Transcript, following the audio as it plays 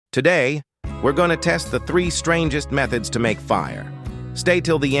Today, we're going to test the 3 strangest methods to make fire. Stay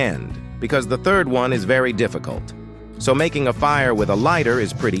till the end, because the third one is very difficult. So making a fire with a lighter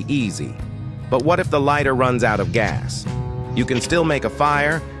is pretty easy. But what if the lighter runs out of gas? You can still make a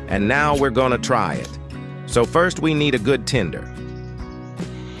fire, and now we're going to try it. So first we need a good tinder.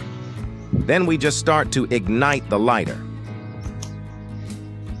 Then we just start to ignite the lighter.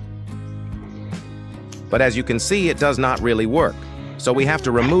 But as you can see, it does not really work. So we have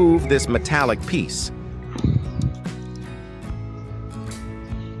to remove this metallic piece.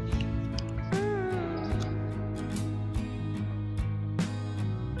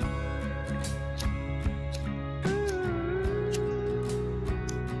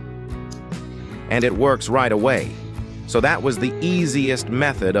 And it works right away. So that was the easiest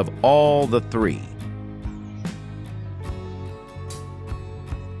method of all the 3.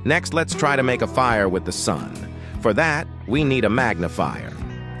 Next, let's try to make a fire with the sun. For that, we need a magnifier.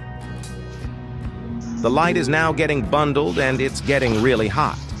 The light is now getting bundled and it's getting really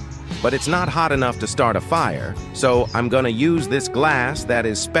hot. But it's not hot enough to start a fire, so I'm going to use this glass that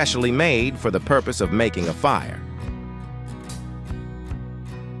is specially made for the purpose of making a fire.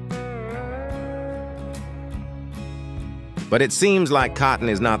 But it seems like cotton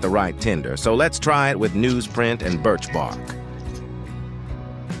is not the right tinder, so let's try it with newsprint and birch bark.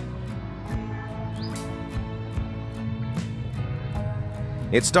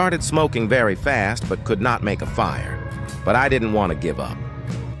 It started smoking very fast, but could not make a fire. But I didn't want to give up.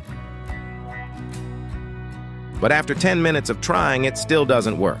 But after 10 minutes of trying, it still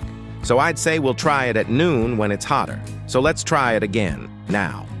doesn't work. So I'd say we'll try it at noon when it's hotter. So let's try it again,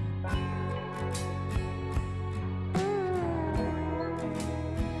 now.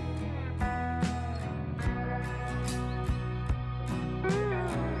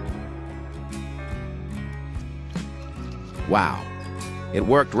 Wow. It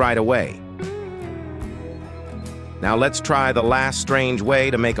worked right away. Now let's try the last strange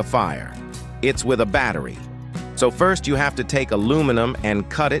way to make a fire. It's with a battery. So first you have to take aluminum and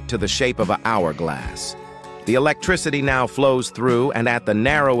cut it to the shape of an hourglass. The electricity now flows through, and at the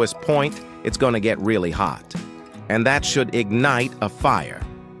narrowest point, it's going to get really hot. And that should ignite a fire.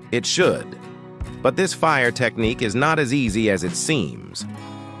 It should. But this fire technique is not as easy as it seems.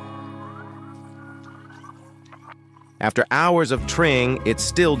 After hours of trying, it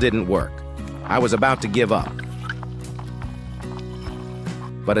still didn't work. I was about to give up.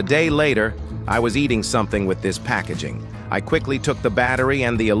 But a day later, I was eating something with this packaging. I quickly took the battery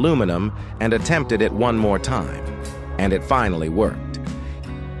and the aluminum and attempted it one more time. And it finally worked.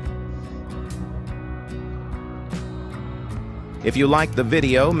 If you liked the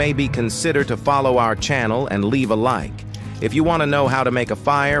video, maybe consider to follow our channel and leave a like. If you want to know how to make a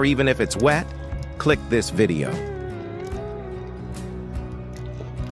fire even if it's wet, click this video.